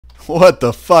What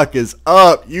the fuck is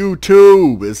up,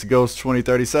 YouTube? It's Ghost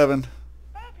 2037.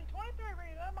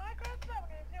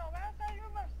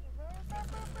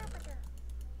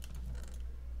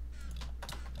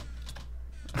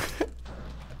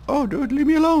 Oh, dude, leave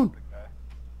me alone.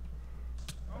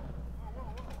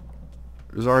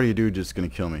 There's already a dude just gonna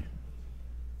kill me.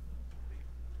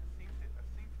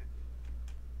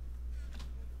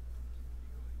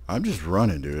 I'm just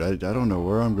running, dude. I don't know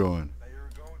where I'm going.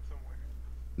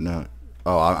 No.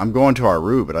 Oh, I'm going to our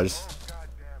route, but I just...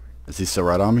 Is he still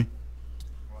right on me?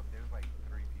 Well, there's like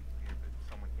 3 people here, but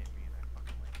someone hit me and I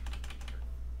fucking like...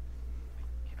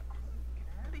 Get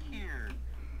out of here!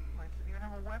 Like, you don't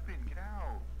have a weapon, get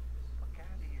out! Fuck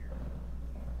out of here.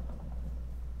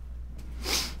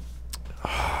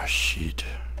 Oh, shit.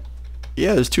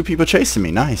 Yeah, there's 2 people chasing me.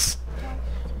 Nice.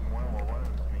 One of them was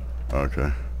me.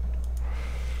 Okay.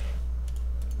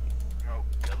 No,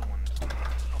 the other one was me.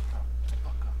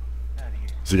 Fuck up. Out of here.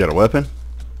 So you got a weapon?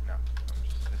 No, I'm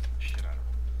just listening to shit out of him.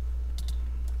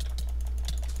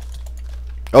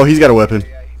 Oh, he's got a weapon.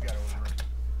 Yeah, he's got over it.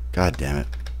 God damn it.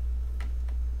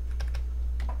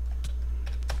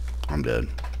 I'm dead.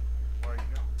 Where are you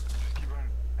going? Just keep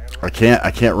running.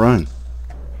 I can't run.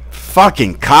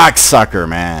 Fucking cocksucker,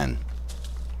 man.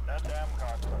 That damn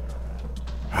cocksucker.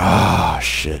 Ah,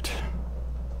 shit. If it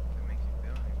makes you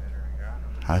feel any better, I got him.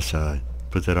 I saw it.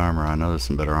 Put that armor on. I know there's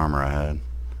some better armor I had.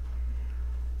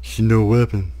 She no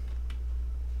weapon.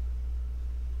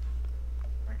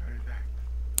 I got his back.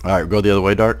 Alright, go the other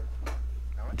way, Dart.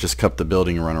 No? Just cup the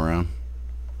building and run around.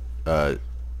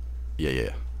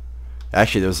 Yeah.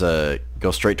 Actually, there's a...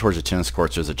 Go straight towards the tennis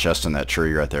courts. There's a chest in that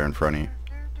tree right there in front of you.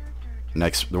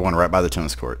 Next, the one right by the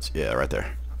tennis courts. Yeah, right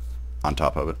there. On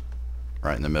top of it.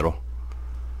 Right in the middle.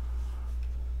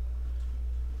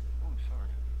 Ooh, sorry.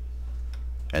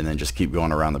 And then just keep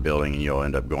going around the building and you'll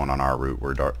end up going on our route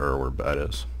where Dart, or where Bud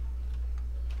is.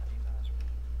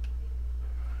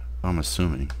 I'm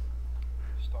assuming.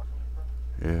 Stalking me,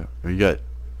 bro? Yeah. You got...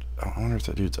 I wonder if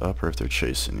that dude's up or if they're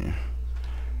chasing you. Too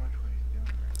much what he's doing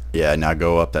right now. Yeah, now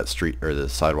go up that street or the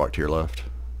sidewalk to your left.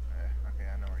 Okay,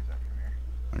 I know where he's at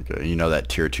from here. Okay, you know that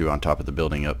tier 2 on top of the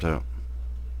building up top?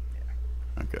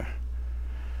 Yeah. Okay.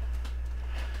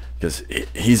 Because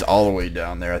he's all the way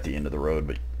down there at the end of the road,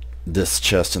 but this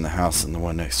chest in the house and the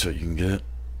one next to it you can get.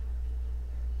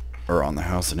 Or on the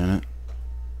house and in it.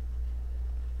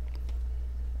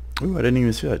 Ooh, I didn't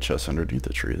even see that chest underneath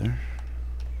the tree there.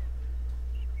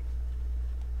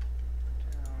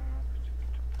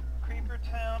 Creeper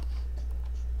town.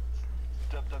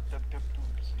 Step.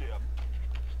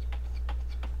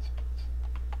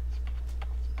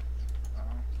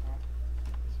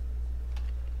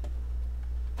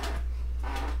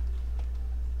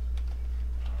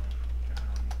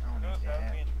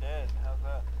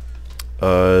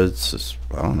 It's just,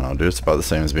 I don't know, dude. It's about the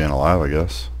same as being alive, I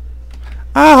guess.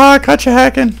 Ah, I caught you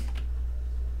hacking.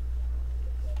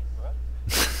 What?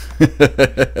 uh,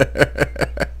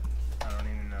 I don't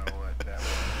even know what that was.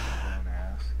 I'm gonna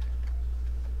ask.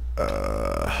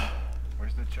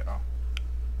 Where's the oh,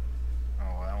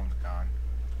 well, that one's gone.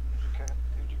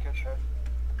 Did you catch that?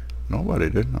 Nobody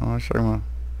did. No, I was talking about.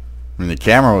 I mean, the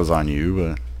camera was on you,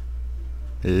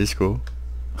 but it is cool.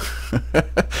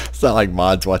 It's not like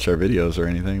mods watch our videos or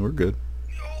anything. We're good.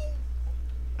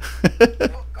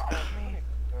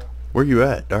 Where you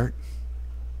at, Dart?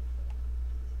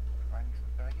 I'm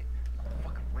fucking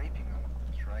raping them.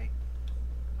 That's right.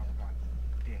 Oh my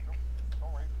dick.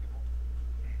 Don't rape people.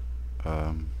 He's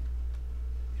probably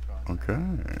Okay.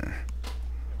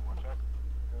 watch out.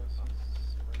 Because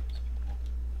he rapes people.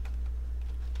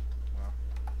 Well.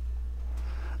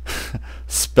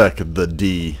 Spec the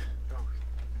D. Oh,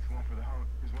 there's one for the home.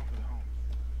 There's one for the home.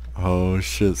 Oh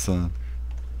shit, son.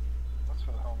 What's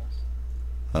for the homeless?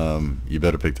 You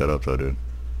better pick that up though, dude.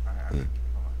 Hold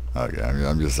on. Okay,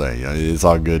 I'm just saying, you know, it's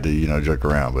all good to, you know, joke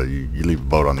around, but you leave a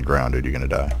boat on the ground, dude, you're gonna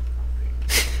die.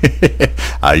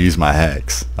 I use my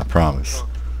hacks, I promise.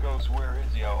 Goes, where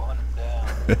is he? I'll hunt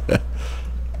him down.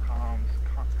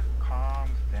 Calms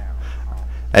down.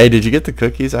 Hey, did you get the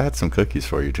cookies? I had some cookies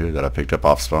for you too that I picked up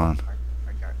off spawn.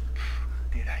 I got.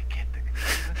 Did I get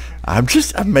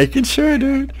the I'm making sure,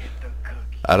 dude. get the cookie?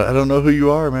 I don't know who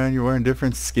you are, man. You're wearing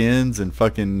different skins and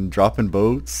fucking dropping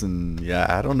boats and yeah,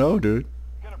 I don't know, dude.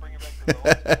 You gotta bring it back to the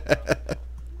old.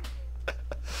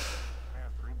 I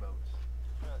have 3 boats.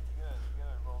 You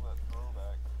gotta roll that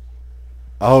throwback.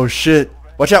 Oh shit.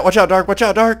 Watch out, Dark, watch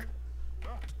out, Dark.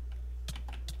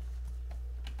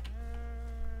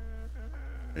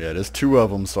 Yeah, there's 2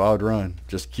 of them, so I would run.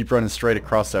 Just keep running straight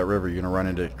across that river. You're gonna run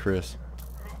into Chris.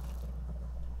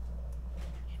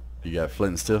 You got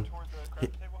Flint still? Toward the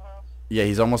craft table house? Yeah,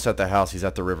 he's almost at the house. He's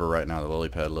at the river right now, the lily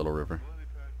pad, little river. Lily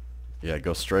pad. Yeah,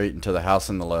 go straight into the house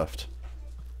on the left.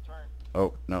 Turn.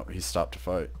 Oh, no, he stopped to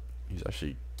fight. He's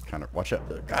actually kind of... Watch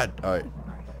out. God, alright.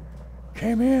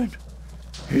 Came in.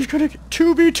 He's gonna get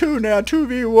 2v2 now,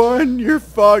 2v1. You're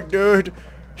fucked, dude.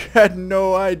 You had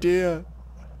no idea.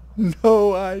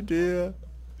 No idea.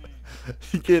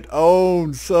 You get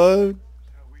owned, son.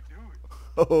 That's how we do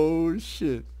it. Oh,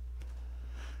 shit.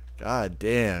 God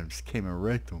damn, just came and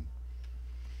wrecked him.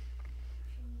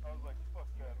 I was like, fuck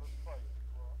that, let's fight.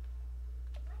 Well,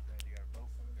 you got a boat?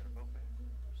 You got a boat, man?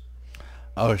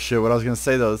 Oh shit, what I was gonna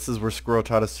say though, this is where Squirrel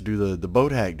taught us to do the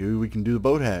boat hack, dude. We can do the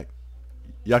boat hack.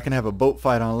 Y'all can have a boat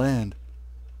fight on land.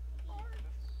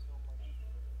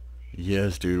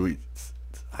 Yes, dude.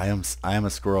 I am a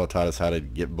squirrel taught us how to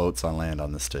get boats on land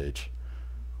on this stage.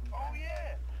 Oh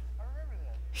yeah, I remember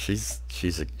that.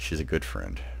 She's a good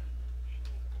friend.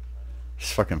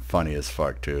 She's fucking funny as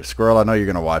fuck too. Squirrel, I know you're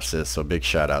gonna watch this, so big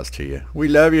shout outs to you. We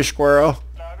love you, Squirrel.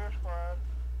 Louder squad.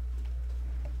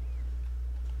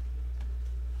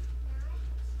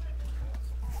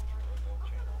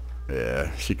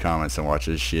 Yeah, she comments and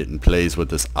watches shit and plays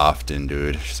with us often,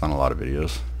 dude. She's on a lot of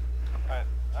videos. I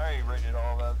already rated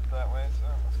all that way, so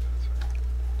let's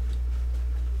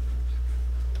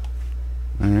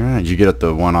go. Alright, did you get at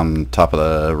the one on top of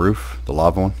the roof? The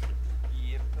lava one?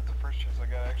 Yep, that's the first chance I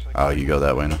got actually. Oh, you go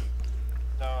that way now?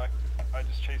 No, I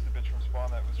just chased the bitch from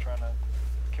spawn that was trying to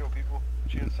kill people.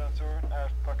 She had a sensor, and I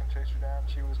fucking chased her down.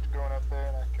 She was going up there,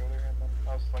 and I killed her, and then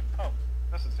I was like, oh,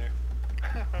 this is here.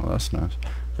 Well, that's nice.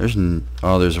 There's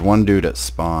one dude at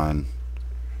spawn.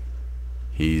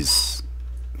 He's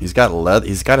got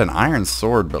an iron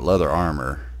sword but leather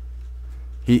armor.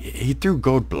 He threw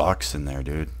gold blocks in there,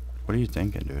 dude. What are you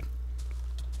thinking, dude?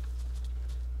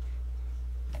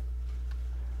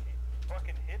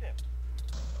 Fucking hit him.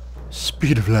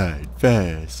 Speed of light,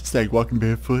 fast. It's like walking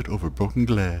barefoot over broken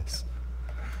glass.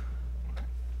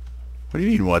 What do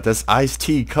you mean what? That's iced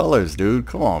tea colors, dude.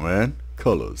 Come on, man.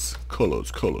 Colors.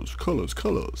 Colors. Oh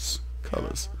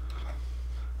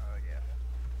yeah.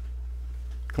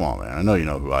 Come on, man. I know you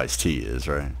know who Ice T is,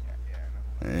 right? Yeah,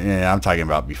 I know. Yeah, I'm talking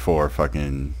about before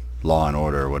fucking Law and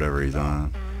Order or whatever he's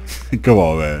on. Come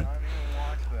on, man. I didn't even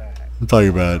watch that. I'm talking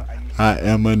about I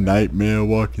am a nightmare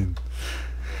walking.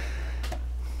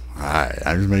 Alright,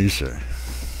 I'm just making sure. Alright,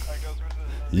 Ghost,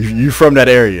 where's the You from that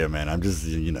area, man. I'm just,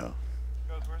 you know.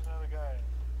 Ghost, where's the other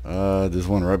guy? There's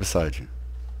one right beside you.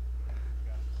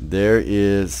 There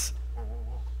is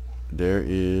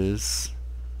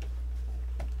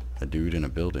a dude in a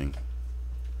building.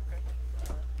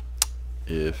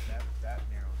 If That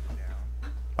narrows it down.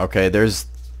 okay, there's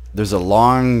a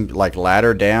long like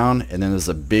ladder down, and then there's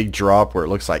a big drop where it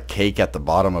looks like cake at the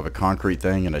bottom of a concrete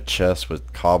thing and a chest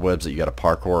with cobwebs that you got to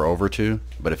parkour over to.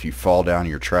 But if you fall down,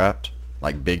 you're trapped,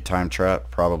 like big time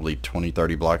trapped, probably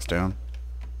 20-30 blocks down.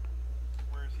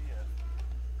 Where is he at?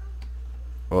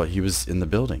 Well, he was in the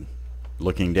building,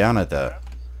 looking down at that.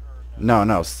 Trapped? Or no?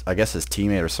 No, I guess his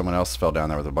teammate or someone else fell down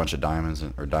there with a bunch of diamonds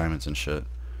and shit.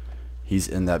 He's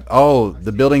in that. Oh,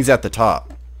 the building's at the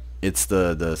top. It's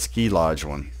the ski lodge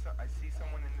one. I see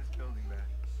someone in this building, man.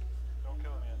 Don't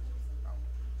kill him yet. Oh.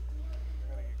 I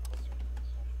gotta get closer to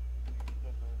this one.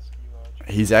 Get the ski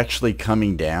lodge. He's actually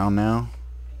coming down now.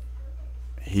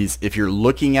 If you're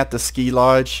looking at the ski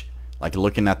lodge, like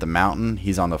looking at the mountain,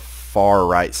 he's on the far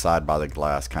right side by the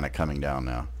glass, kind of coming down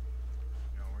now.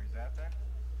 You know where he's at then?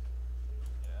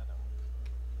 Yeah, I know.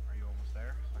 Are you almost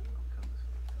there? So I can go kill this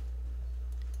one.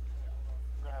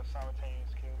 We're gonna have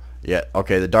simultaneous kills. Yeah,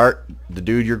 okay, the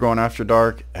dude you're going after,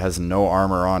 Dark, has no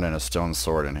armor on and a stone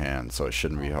sword in hand, so it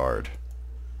shouldn't be hard.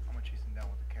 I'm gonna chase him down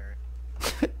with a carrot.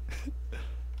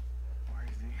 Where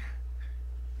is he?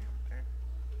 He over there?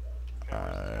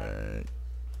 Alright.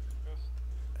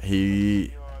 Just He...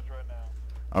 ski lodge right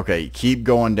now. Okay, keep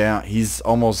going down. He's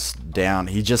almost down.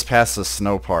 He just passed the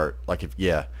snow part. Like,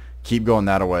 yeah, keep going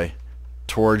that way.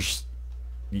 Towards...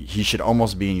 He should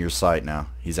almost be in your sight now.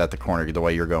 He's at the corner the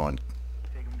way you're going.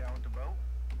 Take him down with the boat?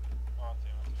 Oh,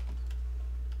 damn it.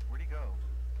 Where'd he go?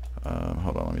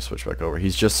 Hold on, let me switch back over.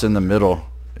 He's just in the middle.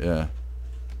 Yeah.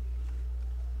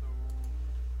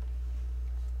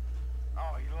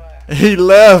 Oh, he left. He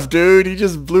left, dude. He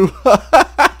just blew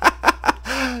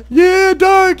Yeah,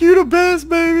 Dark, you the best,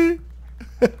 baby.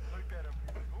 Looked at him.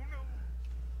 He's like, oh no.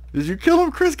 Did you kill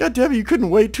him, Chris? God damn it, you couldn't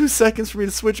wait 2 seconds for me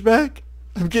to switch back?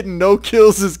 I'm getting no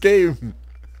kills this game.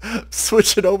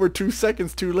 Switching over 2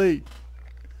 seconds too late.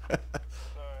 Sorry.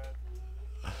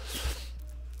 It's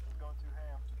going too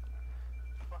ham.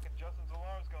 Fucking Justin's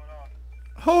alarm's going off.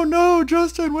 Oh no,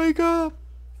 Justin, wake up.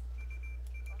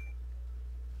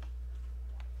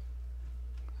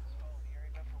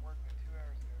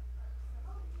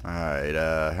 Alright,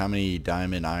 how many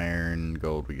diamond, iron,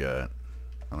 gold we got?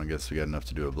 I don't guess we got enough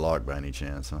to do a vlog by any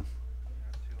chance, huh? 2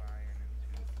 iron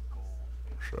and 2 gold.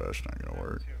 So that's not gonna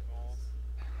work. 2 gold.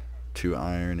 2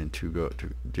 iron and 2 gold.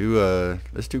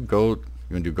 Let's do gold.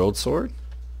 You wanna do gold sword?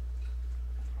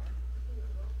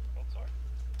 Gold sword?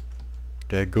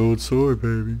 That gold sword,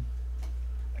 baby.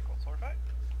 That gold sword fight?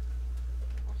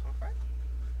 Gold sword fight?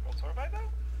 Gold sword fight though?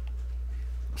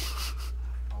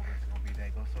 Oh, it's gonna be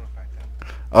that gold sword fight though.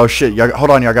 Oh shit, y'all, hold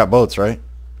on, y'all got boats, right?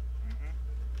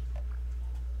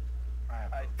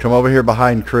 Come over here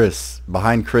behind Chris.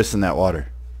 Behind Chris in that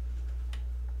water.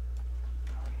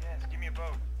 Oh yes, give me a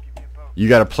boat. Give me a boat. You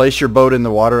gotta place your boat in the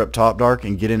water up top, Dark,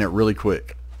 and get in it really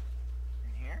quick.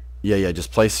 In here? Yeah,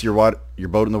 just place your boat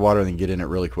in the water and then get in it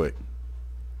really quick.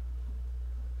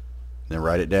 Then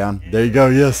write it down. There you go,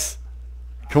 yes.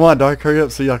 Come on, Dark, hurry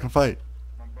up so y'all can fight.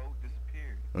 My boat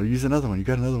disappeared. Oh, use another one. You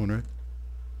got another one, right?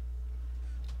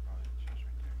 Oh, it's just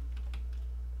right there.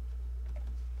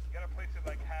 You gotta place it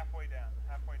like halfway down.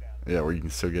 Halfway down. Yeah, where you can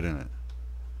still get in it.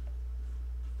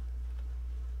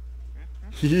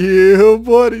 Yeah,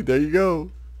 buddy. There you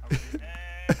go. And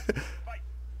fight.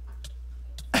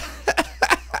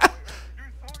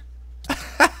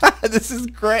 This is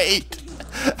great.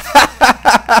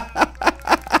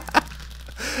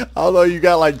 Although you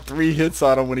got like 3 hits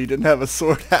on him when he didn't have a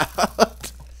sword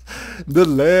out. The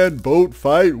land boat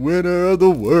fight winner of the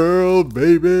world,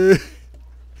 baby.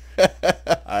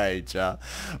 Alright, y'all.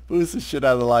 Boost the shit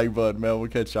out of the like button, man. We'll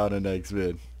catch y'all in the next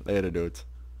vid. Later, dudes.